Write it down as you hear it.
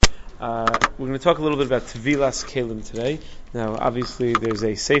We're going to talk a little bit about Tevilas Keilim today. Now, obviously, there's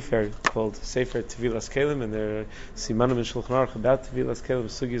a sefer called Sefer Tevilas Keilim, and there are simanim in Shulchan Aruch about Tevilas Keilim,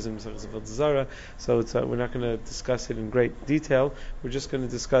 sugiyas and Masechtas Zara. So we're not going to discuss it in great detail. We're just going to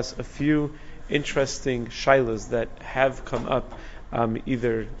discuss a few interesting shilas that have come up,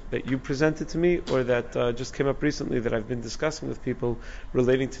 either that you presented to me or that just came up recently that I've been discussing with people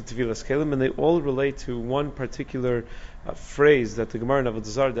relating to Tevilas Keilim, and they all relate to one particular phrase that the Gemara in Avodah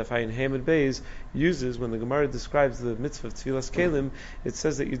Zarah Daf Ayin Hamid Beis uses when the Gemara describes the mitzvah of Tevilas Keilim. It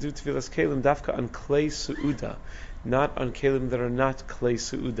says that you do Tevilas Keilim dafka on klei su'uda, not on kelim that are not klei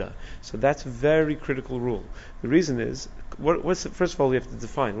su'uda. So that's a very critical rule. The reason is, first of all, we have to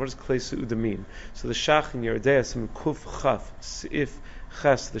define what does klei su'uda mean. So the Shach in Yeridea Sim Kuf Chaf Sif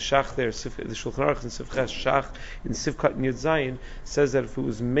Ches, the Shach there, the Shulchan Aruch in Sif Ches, Shach in Sifkat Yud Zayin says that if it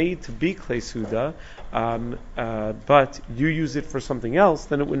was made to be klei su'uda, but you use it for something else,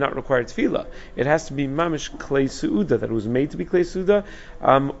 then it would not require tefillah. It has to be mamish klei su'uda, that it was made to be klei su'uda,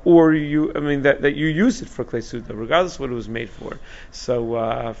 or that you use it for klei su'uda, regardless of what it was made for.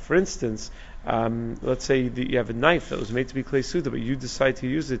 So, for instance, let's say that you have a knife that was made to be klei su'uda, but you decide to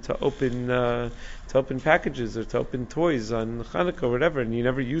use it to open packages or to open toys on Hanukkah or whatever, and you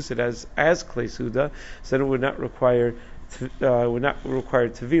never use it as klei su'uda, so then it would not require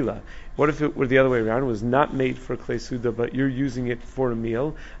tevila. What if it were the other way around? It was not made for klei suda, but you're using it for a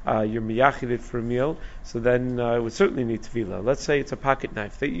meal. You're miyachid it for a meal, so then it would certainly need tevila. Let's say it's a pocket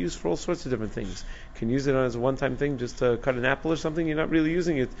knife that you use for all sorts of different things. You can use it as a one-time thing, just to cut an apple or something. You're not really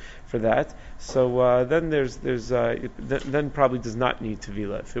using it for that. So then then probably does not need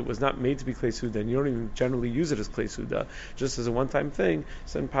tevila. If it was not made to be klei suda, and you don't even generally use it as klei suda, just as a one-time thing,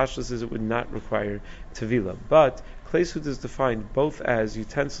 so then Pashtus says it would not require tevila. But klei suda is defined both as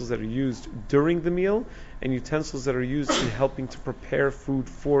utensils that are used during the meal and utensils that are used in helping to prepare food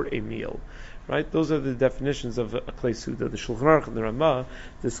for a meal. Right? Those are the definitions of a klei suda. The Shulchan Aruch and the Ramah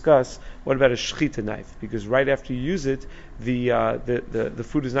discuss what about a shechita knife, because right after you use it, the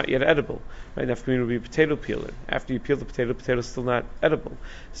food is not yet edible. Right? After it would be a potato peeler. After you peel the potato is still not edible.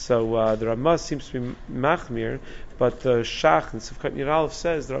 So the Ramah seems to be machmir, but the Shach in Sifkat Yud Aleph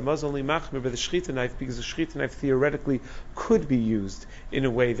says the Ramah is only machmir by the shechita knife, because the shechita knife theoretically could be used in a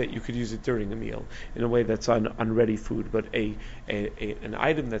way that you could use it during a meal, in a way that's on ready food, but an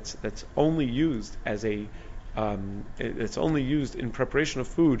item that's only used as it's only used in preparation of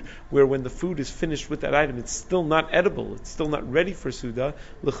food, where when the food is finished with that item, it's still not edible, it's still not ready for Suda,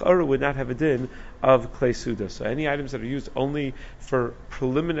 l'chara would not have a din of klei Suda. So any items that are used only for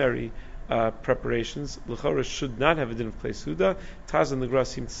preliminary preparations, l'chara should not have a din of klei Suda. Taz and the Gra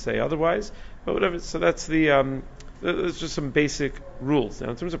seem to say otherwise, but whatever. So that's there's just some basic rules.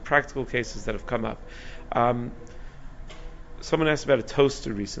 Now, in terms of practical cases that have come up, someone asked about a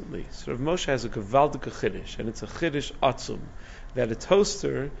toaster recently. So Rav Moshe has a gewaldige chiddush, and it's a chiddush atzum, that a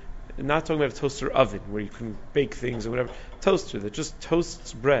toaster, not talking about a toaster oven where you can bake things or whatever, toaster that just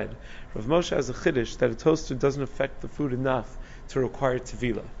toasts bread. Rav Moshe has a chiddush that a toaster doesn't affect the food enough to require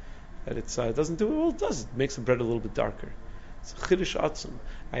tevila. That it doesn't do it. Well, it does. It makes the bread a little bit darker. It's a chiddush atzum.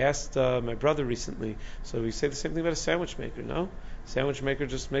 I asked my brother recently, so we say the same thing about a sandwich maker, no? Sandwich maker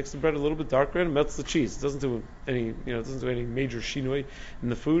just makes the bread a little bit darker and melts the cheese. It doesn't do any major shinui in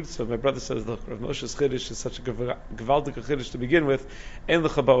the food. So my brother says, look, Rav Moshe's chiddush is such a gewaldige chiddush to begin with, and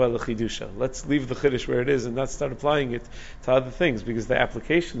l'chabau l'chidusha. Let's leave the chiddush where it is and not start applying it to other things, because the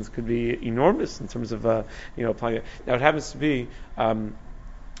applications could be enormous in terms of applying it. Now it happens to be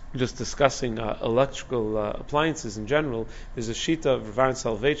just discussing electrical appliances in general. There's a shita of Rav Aaron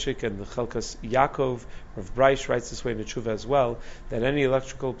Soloveitchik and the Chelkas Yaakov. Rav Breish writes this way in the Tshuva as well, that any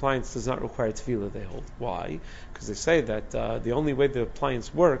electrical appliance does not require tefillah, they hold. Why? Because they say that the only way the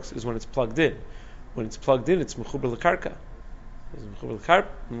appliance works is when it's plugged in. When it's plugged in, it's mechuber l'karka.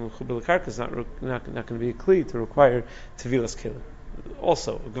 Mechuber l'karka is not going to be a kli to require tevilas keilim.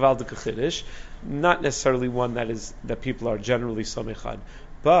 Also, a gewaldige chiddush, not necessarily one that people are generally somechad,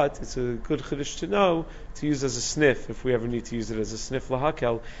 but it's a good chiddush to know to use as a sniff if we ever need to use it as a sniff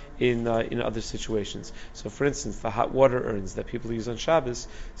lahakel in other situations. So, for instance, the hot water urns that people use on Shabbos,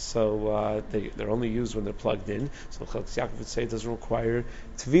 so they're only used when they're plugged in. So, Chelkas Yaakov would say it doesn't require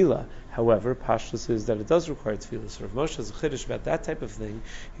tevila. However, Pashtus is that it does require tefillah. So Rav Moshe has a chiddush about that type of thing.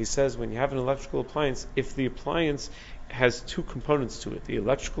 He says when you have an electrical appliance, if the appliance has two components to it, the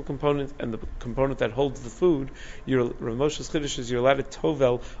electrical component and the component that holds the food, Rav Moshe's chiddush is you're allowed to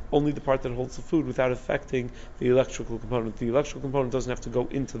tovel only the part that holds the food without affecting the electrical component. The electrical component doesn't have to go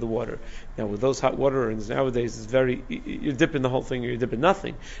into the water. Now with those hot water urns nowadays, you're dipping the whole thing or you're dipping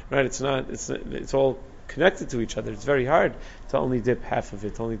nothing, right? It's all connected to each other. It's very hard to only dip half of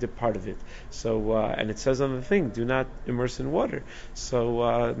it, to only dip part of it. So, and it says on the thing, do not immerse in water.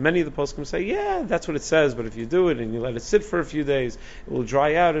 So many of the poskim say, yeah, that's what it says, but if you do it and you let it sit for a few days, it will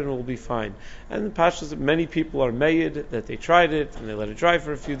dry out and it will be fine. And the pashas, many people are mayed that they tried it and they let it dry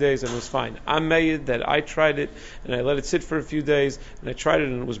for a few days and it was fine. I'm mayed that I tried it and I let it sit for a few days and I tried it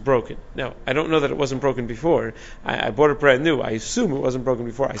and it was broken. Now, I don't know that it wasn't broken before. I bought it brand new. I assume it wasn't broken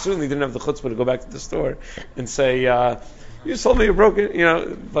before. I certainly didn't have the chutzpah to go back to the store and say, you told me you broke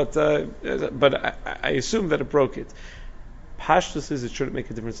it, but I assume that it broke it. Pashtus is it shouldn't make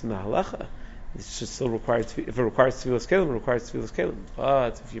a difference in the halacha. It should still require, if it requires Tevilas Keilim, it requires Tevilas Keilim.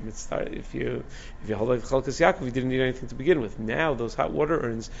 But if you hold like Chalkas Yaakov, you didn't need anything to begin with. Now those hot water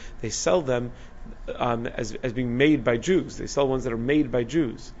urns, they sell them as being made by Jews. They sell ones that are made by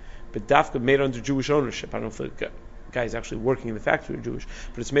Jews, but dafka made under Jewish ownership. I don't know if the guy is actually working in the factory Jewish,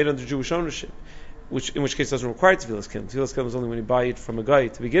 but it's made under Jewish ownership. In which case doesn't require Tevilas Keilim. Tevilas Keilim is only when you buy it from a guy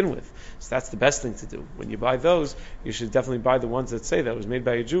to begin with. So that's the best thing to do. When you buy those, you should definitely buy the ones that say that it was made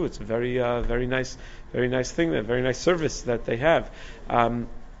by a Jew. It's a very nice thing, a very nice service that they have.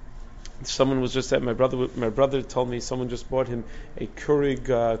 Someone was just at my brother told me someone just bought him a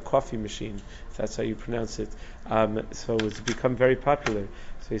Keurig coffee machine, if that's how you pronounce it. So it's become very popular.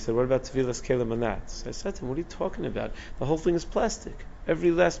 So he said, what about Tevilas Keilim on that? So I said to him, what are you talking about? The whole thing is plastic.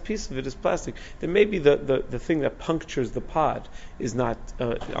 Every last piece of it is plastic. There may be the thing that punctures the pod is not,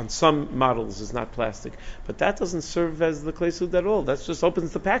 on some models is not plastic, but that doesn't serve as the klei sud at all. That just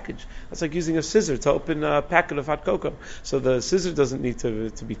opens the package. That's like using a scissor to open a packet of hot cocoa. So the scissor doesn't need to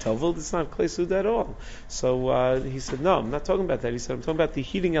be toveled. It's not klei sud at all. So he said, no, I'm not talking about that. He said, I'm talking about the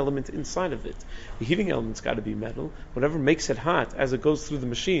heating element inside of it. The heating element's got to be metal. Whatever makes it hot as it goes through the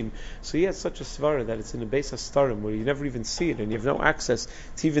machine. So he has such a svara that it's in a base hastarim where you never even see it and you have no access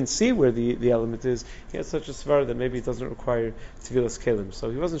to even see where the element is. He had such a svara that maybe it doesn't require Tevilas Keilim. So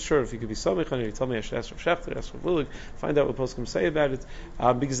he wasn't sure if he could be somich on it. He told me I should ask Rav Shechter, ask Rav Willig, find out what poskim say about it,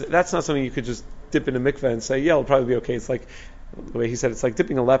 because that's not something you could just dip in a mikveh and say, yeah, it'll probably be okay. It's like the way he said, it's like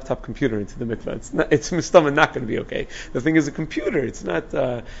dipping a laptop computer into the mikveh. It's mistama not going to be okay. The thing is a computer. It's not.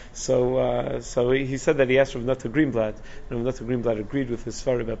 So he said that he asked Rav Nata Greenblatt, and Rav Nata Greenblatt agreed with his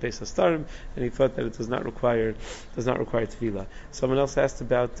svara about Beis Hastarim, and he thought that it does not require tefillah. Someone else asked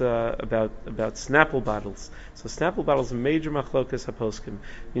about Snapple bottles. So Snapple bottles are major machlokas haposkim,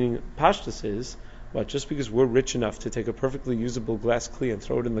 meaning pashtus is. But just because we're rich enough to take a perfectly usable glass kli and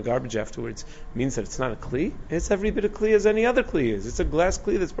throw it in the garbage afterwards means that it's not a kli? It's every bit of kli as any other kli is. It's a glass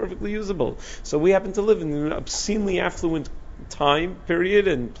kli that's perfectly usable. So we happen to live in an obscenely affluent time period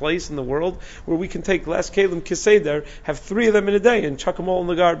and place in the world where we can take glass Keilim Kiseder, have 3 of them in a day and chuck them all in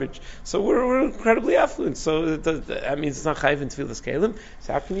the garbage. So we're incredibly affluent. So that means it's not chayiv in Tevilas Keilim.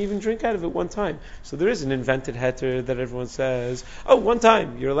 So how can you even drink out of it one time? So there is an invented heter that everyone says, one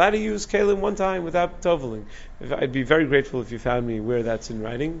time. You're allowed to use Keilim one time without toveling. I'd be very grateful if you found me where that's in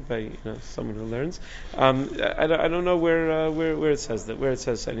writing by someone who learns. I don't know where it says that, where it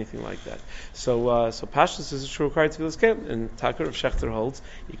says anything like that. So Pashtus is required Tevilas Keilim, and Takar of Shechter holds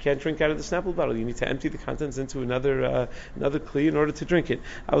you can't drink out of the Snapple bottle. You need to empty the contents into another kli in order to drink it.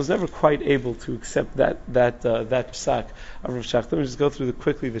 I was never quite able to accept that psak of Rav Shechter. Let me just go through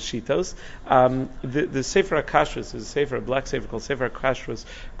quickly the shitos. The Sefer HaKashrus is a black sefer called Sefer HaKashrus,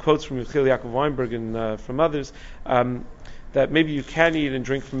 quotes from Yechiel Yaakov Weinberg and from others that maybe you can eat and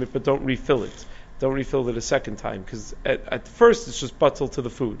drink from it, but don't refill it. Don't refill it a second time, because at first it's just butzel to the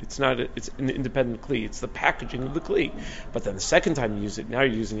food. It's not. It's an independent kli. It's the packaging of the kli. But then the second time you use it, now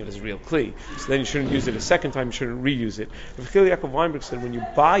you're using it as a real kli. So then you shouldn't use it a second time. You shouldn't reuse it. Yechiel Yaakov Weinberg said when you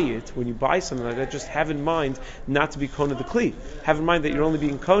buy something like that, just have in mind not to be kona the kli. Have in mind that you're only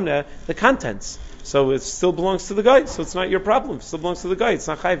being kona the contents. So it still belongs to the guy. So it's not your problem. It still belongs to the guy. It's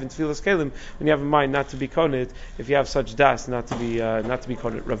not chayiv in Tevilas Keilim when you have in mind not to be koned. If you have such das, not to be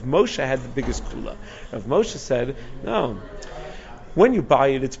koned. Rav Moshe had the biggest kula. Rav Moshe said, no. When you buy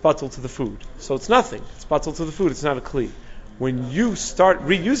it, it's batel to the food. So it's nothing. It's batel to the food. It's not a kli. When you start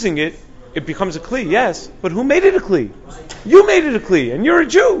reusing it, it becomes a kli. Yes, but who made it a kli? You made it a kli, and you're a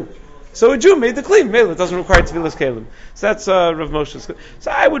Jew. So a Jew made the kli. It doesn't require Tevilas Keilim. So that's Rav Moshe's. So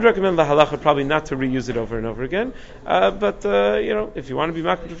I would recommend the halacha probably not to reuse it over and over again. But if you want to be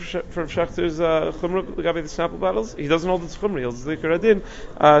makbid for Shechter's chumrah l'gabe the Snapple bottles, he doesn't hold the chumrah. He holds the Ikar Adin.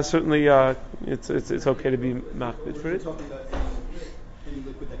 Certainly, it's okay to be makbid for it.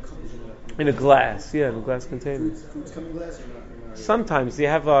 In a glass, in a glass container. Foods come in glass or not? Sometimes they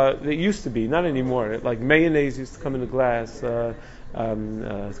have. It used to be, not anymore. Like mayonnaise used to come in a glass.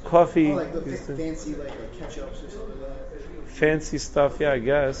 Coffee. Like the fancy like ketchups or something like that. fancy stuff, yeah, I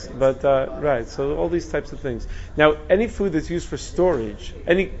guess. But right, so all these types of things. Now, any food that's used for storage,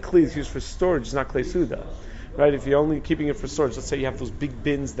 any kli that's used for storage is not klei suda. Right, if you're only keeping it for storage, let's say you have those big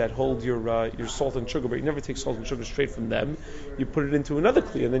bins that hold your salt and sugar, but you never take salt and sugar straight from them. You put it into another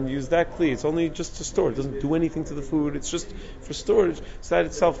kli and then you use that kli. It's only just to store. It doesn't do anything to the food. It's just for storage. So that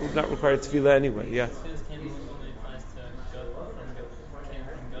itself would not require tefillah anyway. Yeah.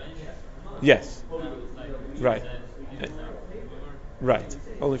 Yes. Right. Right.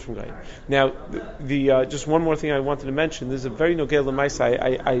 Only from Goyim. Now, the just one more thing I wanted to mention. There's a very nogel l'maisa.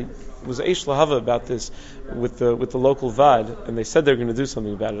 I was eish lahava about this with the local vad, and they said they're going to do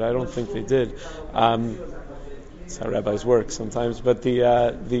something about it. I don't think they did. It's how rabbis work sometimes. But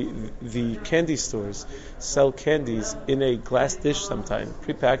the candy stores sell candies in a glass dish sometimes,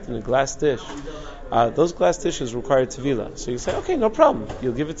 pre-packed in a glass dish. Those glass dishes require tevila. So you say, okay, no problem.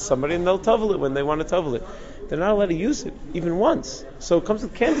 You'll give it to somebody and they'll tovel it when they want to tovel it. They're not allowed to use it, even once. So it comes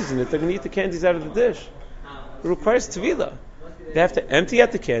with candies in it. They're going to eat the candies out of the dish. It requires tevila. They have to empty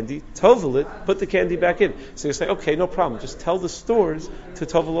out the candy, tovel it, put the candy back in. So you say, okay, no problem. Just tell the stores to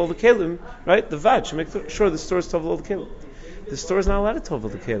tovel all the Keilim, right? The vad should make sure the stores tovel all the Keilim. The store is not allowed to tovel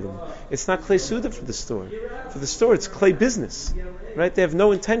the Keilim. It's not klei suda for the store. For the store, it's klei business, right? They have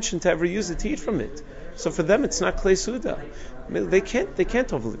no intention to ever use it to eat from it. So for them, it's not klei suda. They can't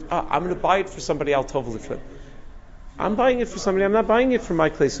tovel it. I'm going to buy it for somebody. I'll tovel it for them. I'm buying it for somebody. I'm not buying it for my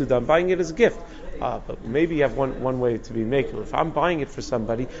klei suda. I'm buying it as a gift. But maybe you have one way to be making it. If I'm buying it for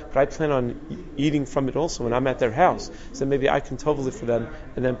somebody, but I plan on eating from it also when I'm at their house, so maybe I can tovel it for them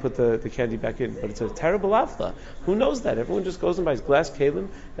and then put the candy back in. But it's a terrible avla. Who knows that? Everyone just goes and buys glass Keilim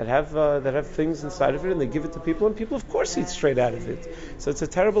that have things inside of it, and they give it to people, and people, of course, eat straight out of it. So it's a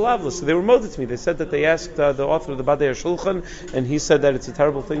terrible avla. So they were moded to me. They said that they asked the author of the Badei HaShulchan, and he said that it's a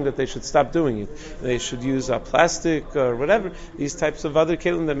terrible thing that they should stop doing it. They should use plastic or whatever, these types of other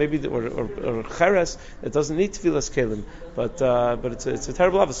Keilim that maybe or it doesn't need tevilas Keilim, but it's a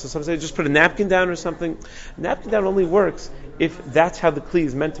terrible avos. So some say just put a napkin down or something. A napkin down only works if that's how the kli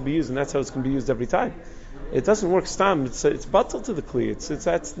is meant to be used, and that's how it's going to be used every time. It doesn't work stam. It's batal to the kli.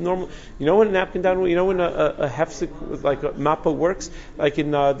 That's normal. You know when a napkin down. You know when a hefsek like a mappa works. Like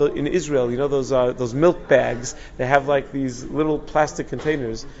in Israel, you know those milk bags. They have like these little plastic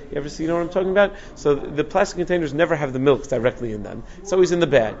containers. You ever see? You know what I'm talking about? So the plastic containers never have the milk directly in them. It's always in the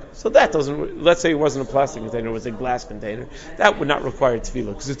bag. So that doesn't. Let's say it wasn't a plastic container. It was a glass container. That would not require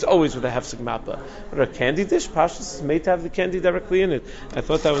tefillah because it's always with a hefsek mappa. But a candy dish, pashtus is made to have the candy directly in it. I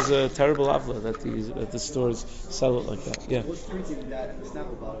thought that was a terrible avla that the stores sell it like that. Yeah. What's printed in that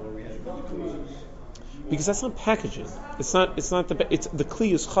Snapple bottle where we had it? Because that's not packaging. It's not the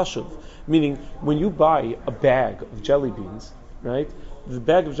kli is chashuv. Meaning when you buy a bag of jelly beans, right? The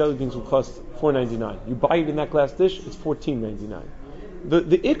bag of jelly beans will cost $4.99. You buy it in that glass dish, it's $14.99.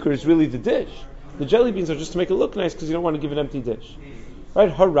 The ikr is really the dish. The jelly beans are just to make it look nice because you don't want to give an empty dish. Right,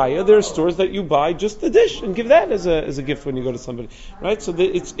 haraya. There are stores that you buy just the dish and give that as a gift when you go to somebody. Right, so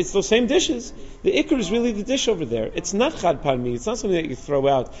it's those same dishes. The ikr is really the dish over there. It's not chad parmi. It's not something that you throw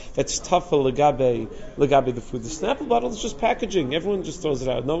out. That's tough for legabe the food. The Snapple bottle is just packaging. Everyone just throws it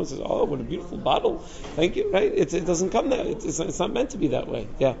out. No one says, "Oh, what a beautiful bottle." Thank you. Right, it doesn't come that. It's not meant to be that way.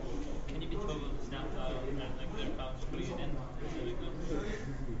 Yeah. Can you be told Snapple like their pouch putting it in?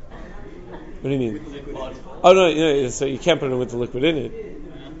 What do you mean? Oh no, so you can't put it with the liquid in it.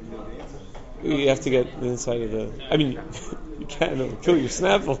 You have to get the inside of the. I mean, you can't. It'll kill your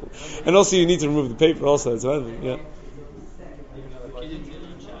Snapple, and also you need to remove the paper. Also, that's another thing. Yeah.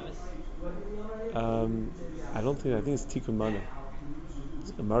 I don't think. I think it's tikkun mana.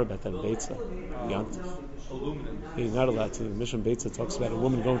 It's Gemara about that in Beitza. Yantif. Aluminum. Yeah, you're not allowed to. The Mishnah Beitza talks about a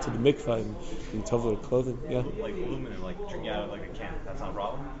woman going to the mikvah and tovel her clothing. Yeah. Like aluminum, like drinking out of like a can. That's not a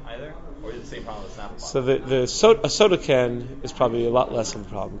problem either. Or is it the same problem with Snapple? So a soda can is probably a lot less of a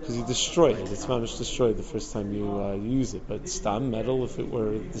problem because you destroy it. It's not much destroyed the first time you use it. But stam metal, if it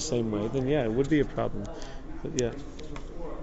were the same way, then yeah, it would be a problem. But yeah.